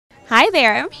Hi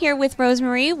there. I'm here with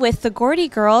Rosemarie with the Gourdie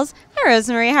girls. Hi,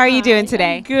 Rosemarie. How are you doing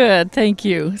today? I'm good, thank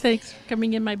you. Thanks for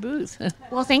coming in my booth.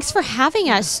 Well, thanks for having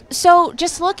us. So,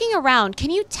 just looking around, can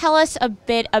you tell us a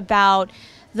bit about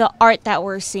the art that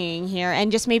we're seeing here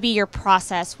and just maybe your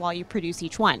process while you produce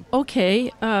each one? Okay,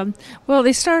 well,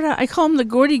 they start out, I call them the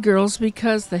Gourdie girls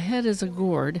because the head is a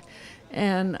gourd.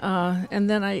 And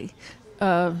then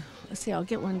let's see, I'll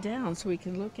get one down so we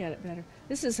can look at it better.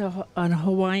 This is a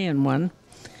Hawaiian one.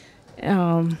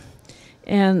 And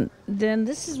then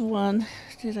this is one,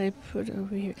 did I put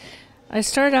over here? I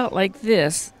start out like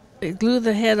this. I glue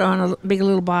the head on, make a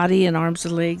little body and arms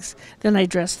and legs. Then I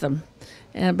dress them.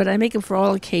 But I make them for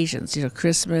all occasions,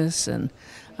 Christmas and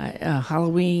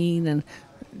Halloween and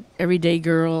everyday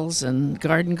girls and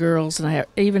garden girls. And I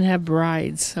even have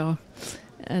brides,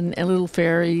 and little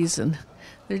fairies. And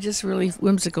they're just really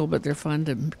whimsical, but they're fun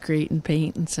to create and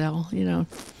paint and sell,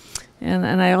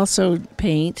 And I also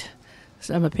paint.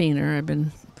 So I'm a painter. I've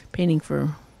been painting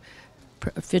for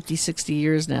 50, 60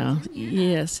 years now.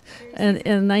 Yes. And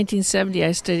in 1970,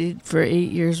 I studied for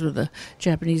 8 years with a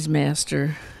Japanese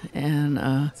master and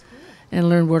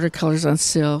learned watercolors on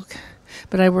silk.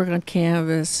 But I work on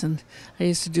canvas, and I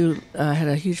used to do, had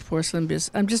a huge porcelain business.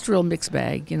 I'm just a real mixed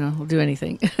bag, I'll do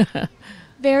anything.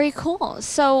 Very cool.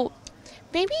 So,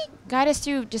 maybe guide us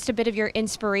through just a bit of your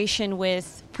inspiration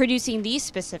with producing these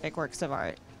specific works of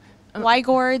art. Why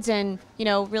gourds and,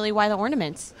 really why the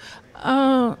ornaments?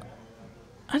 When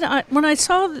I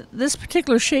saw this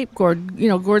particular shape gourd,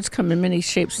 gourds come in many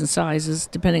shapes and sizes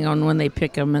depending on when they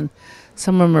pick them. And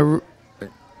some of them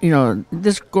are,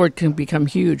 this gourd can become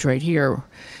huge right here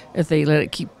if they let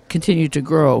it continue to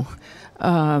grow.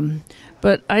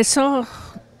 But I saw,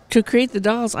 to create the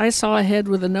dolls, I saw a head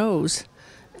with a nose.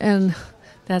 And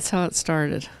that's how it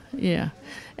started, yeah.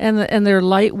 And they're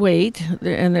lightweight,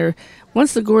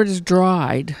 once the gourd is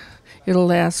dried, it'll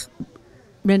last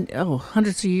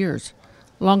hundreds of years,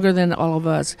 longer than all of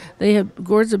us.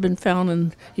 Gourds have been found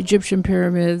in Egyptian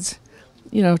pyramids,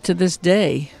 to this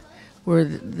day, where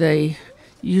they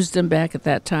used them back at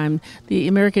that time. The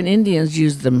American Indians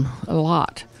used them a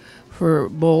lot for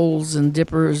bowls and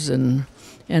dippers and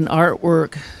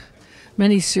artwork.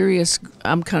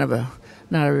 I'm kind of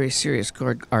not a very serious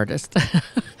gourd artist,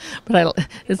 but I know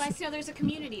there's a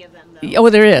community of them, though. Oh,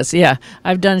 there is, yeah.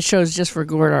 I've done shows just for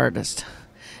gourd artists,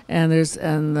 and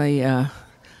the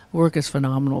work is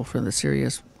phenomenal for the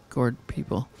serious gourd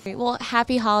people. Well,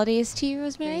 happy holidays to you,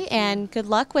 Rosemarie, and good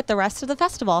luck with the rest of the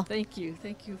festival. Thank you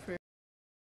for.